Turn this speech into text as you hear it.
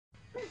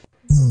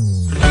Hey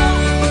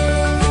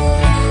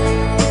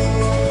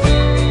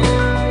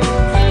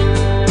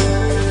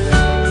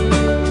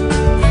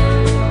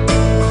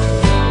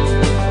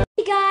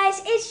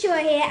guys, it's Joy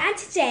here, and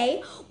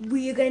today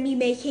we're going to be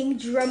making,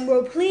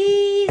 drumroll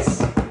please,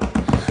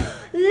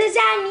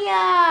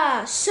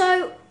 lasagna.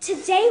 So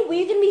today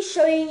we're going to be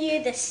showing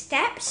you the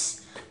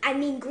steps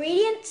and the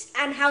ingredients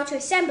and how to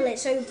assemble it.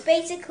 So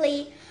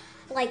basically,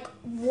 like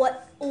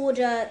what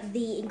order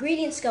the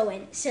ingredients go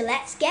in. So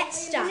let's get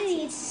started. You're going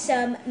to need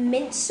some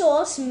mint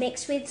sauce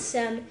mixed with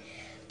some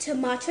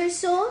tomato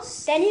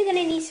sauce. Then you're going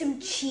to need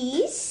some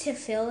cheese to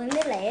fill in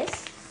the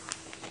layers.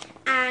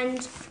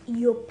 And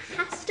your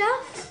pasta,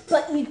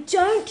 but you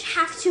don't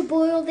have to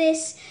boil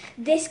this.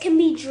 This can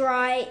be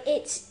dry.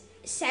 It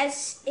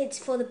says it's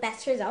for the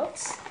best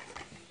results.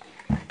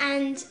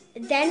 And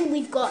then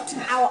we've got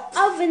our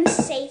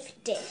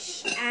oven-safe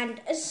dish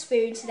and a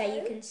spoon so that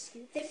you can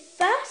scoop. The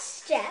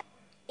first step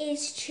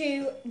is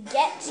to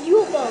get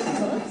your bowl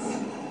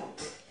cloth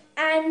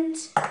and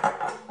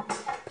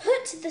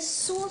put the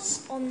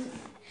sauce on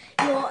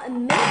your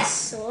mint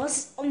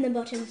sauce on the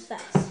bottom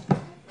first.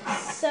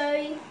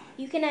 So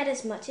you can add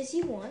as much as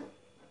you want.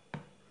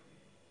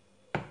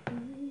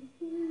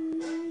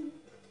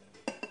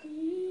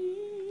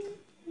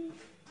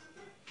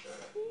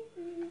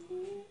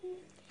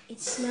 It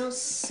smells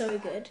so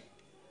good.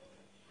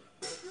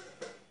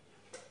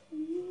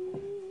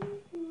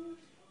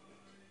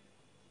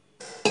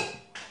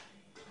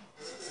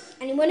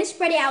 And you want to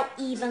spread it out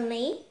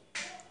evenly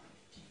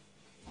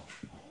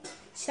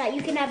so that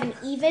you can have an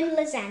even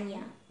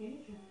lasagna.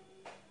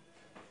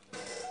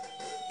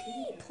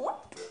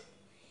 Plop.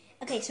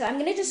 Okay, so I'm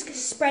gonna just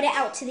spread it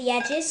out to the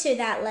edges so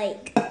that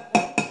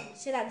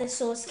the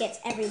sauce gets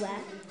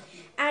everywhere.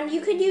 And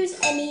you could use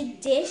any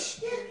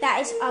dish that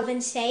is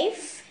oven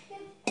safe.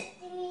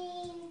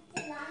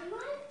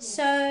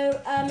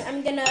 So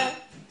I'm gonna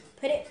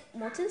put it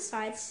more to the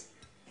sides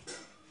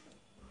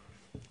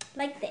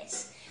like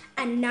this.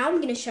 And now I'm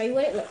gonna show you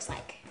what it looks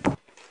like.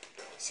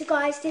 So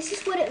guys, this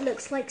is what it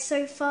looks like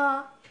so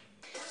far.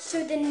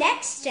 So the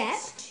next step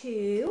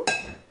to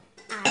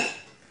add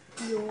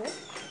your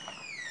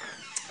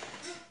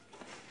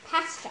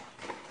pasta.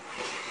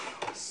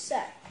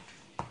 So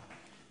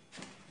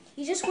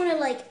you just want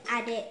to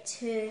add it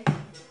to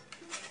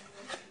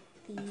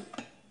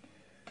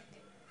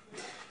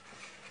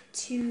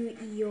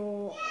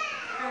your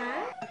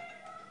pan.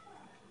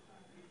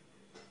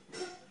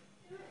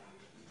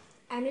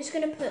 I'm just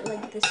going to put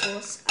the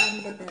sauce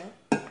under the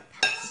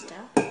pasta.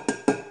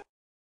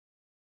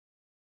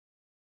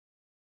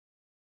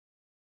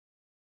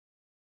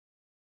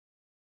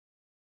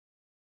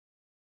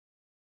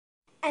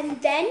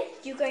 And then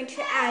you're going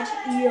to add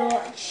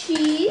your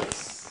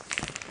cheese.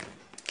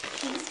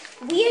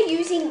 We are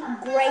using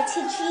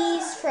grated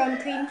cheese from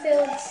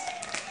Creamfields.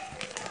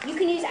 You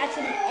can use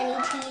actually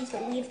any cheese,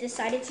 but we've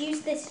decided to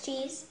use this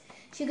cheese.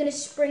 So you're going to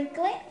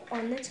sprinkle it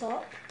on the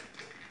top.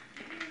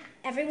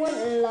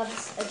 Everyone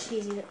loves a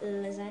cheesy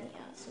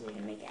lasagna, so we're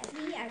going to make it as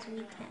easy as we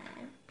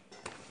can.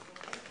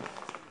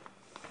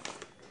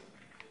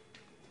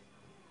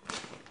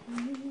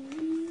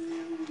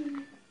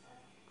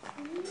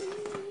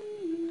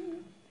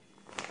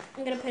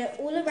 I'm going to put it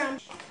all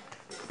around.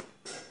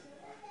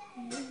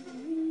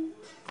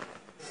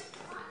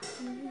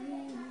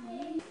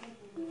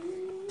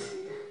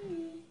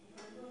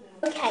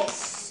 Okay,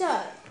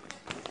 so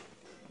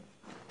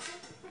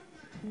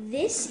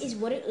this is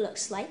what it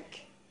looks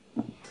like.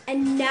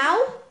 And now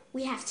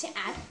we have to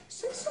add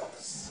some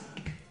sauce.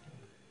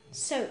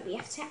 So we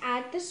have to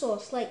add the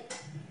sauce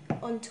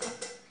on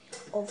top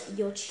of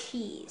your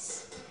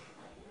cheese.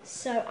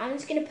 So I'm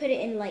just going to put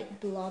it in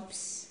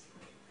blobs.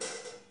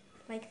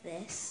 Like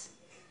this.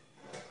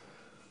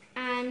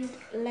 And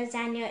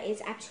lasagna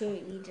is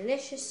absolutely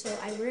delicious, so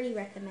I really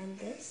recommend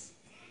this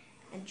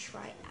and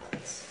try it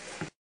out.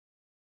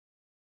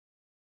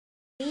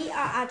 We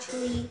are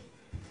actually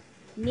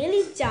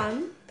nearly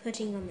done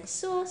putting on the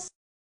sauce.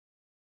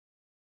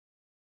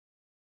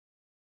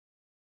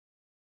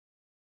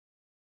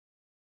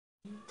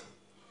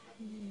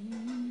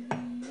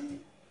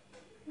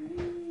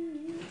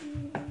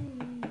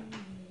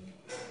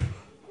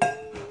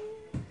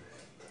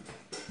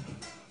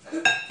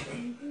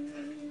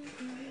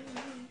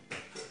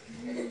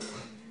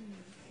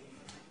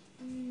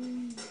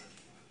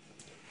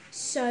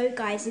 So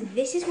guys,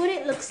 this is what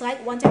it looks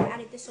like once I've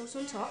added the sauce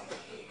on top.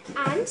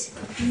 And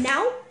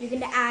now you're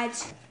going to add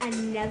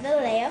another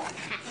layer of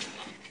pasta.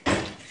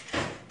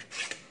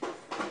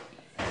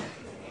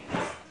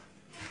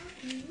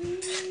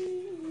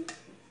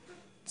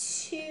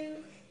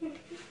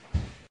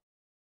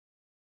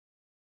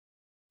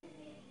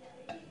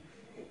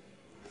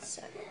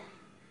 So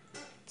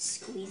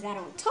squeeze that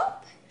on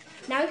top.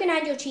 Now you can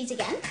add your cheese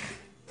again.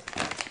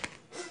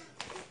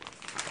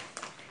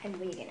 And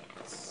we're going to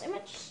add so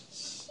much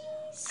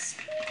cheese.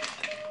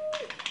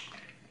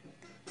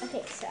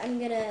 Okay, so I'm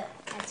going to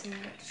add some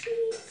more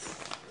cheese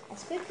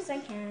as quick as I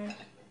can.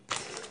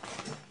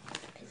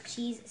 Because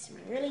cheese is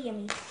really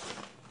yummy.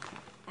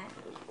 And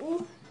we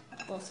all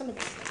Well, some of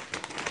this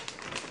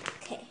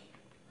stuff. Okay.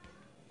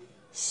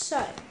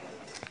 So,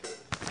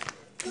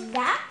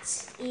 that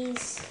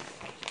is...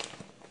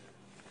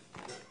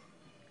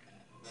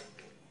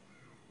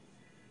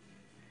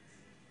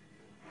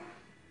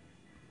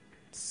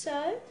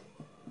 So,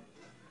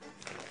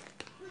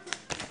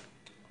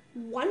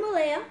 one more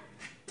layer.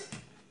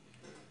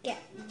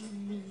 Get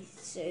these.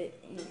 So,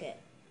 and you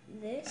get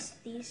this,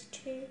 these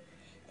two.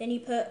 Then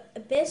you put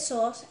a bit of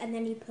sauce, and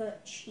then you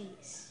put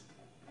cheese.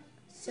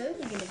 So,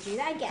 you're going to do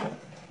that again.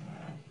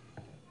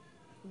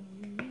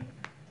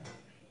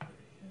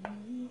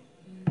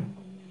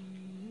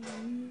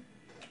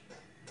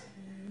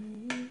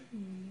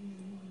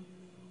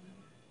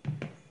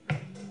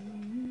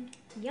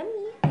 Yummy.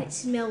 And it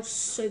smells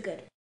so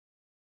good.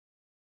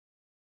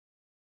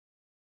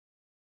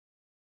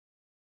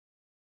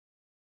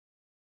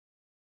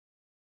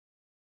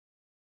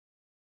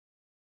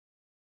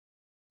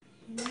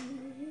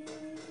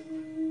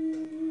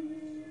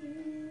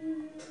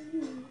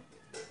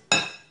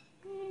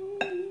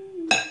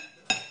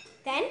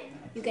 Then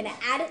you're gonna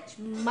add as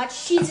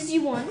much cheese as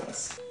you want.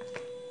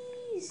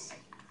 Cheese.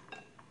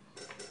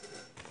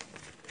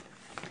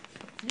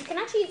 You can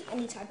actually use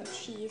any type of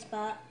cheese,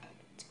 but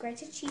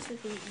grated cheese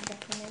would be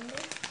recommended.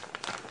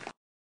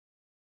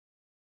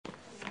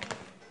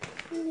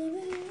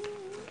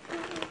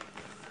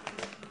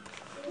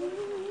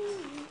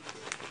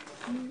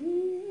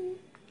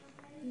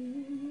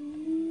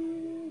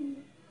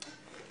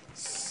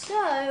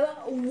 So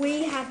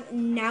we have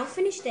now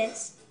finished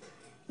this.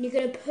 You're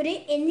going to put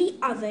it in the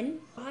oven,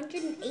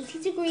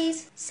 180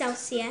 degrees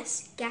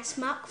Celsius, gas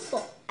mark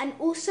 4. And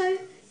also,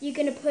 you're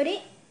going to put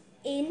it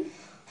in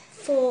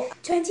for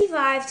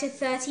 25 to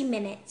 30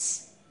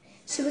 minutes.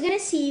 So we're going to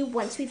see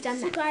once we've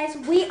done that. So guys,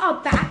 we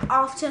are back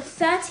after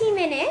 30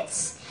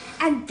 minutes.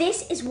 And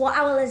this is what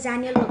our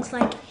lasagna looks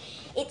like.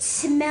 It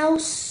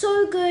smells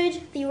so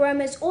good. The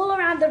aroma's all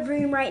around the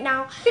room right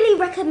now. I really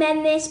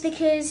recommend this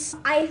because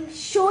I'm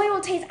sure it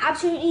will taste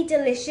absolutely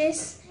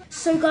delicious.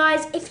 So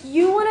guys, if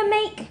you want to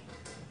make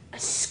a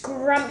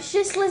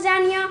scrumptious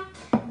lasagna,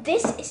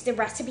 this is the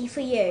recipe for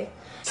you.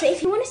 So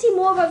if you want to see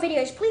more of our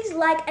videos, please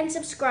like and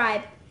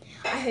subscribe.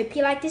 I hope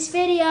you like this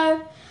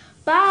video.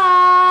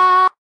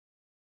 Bye!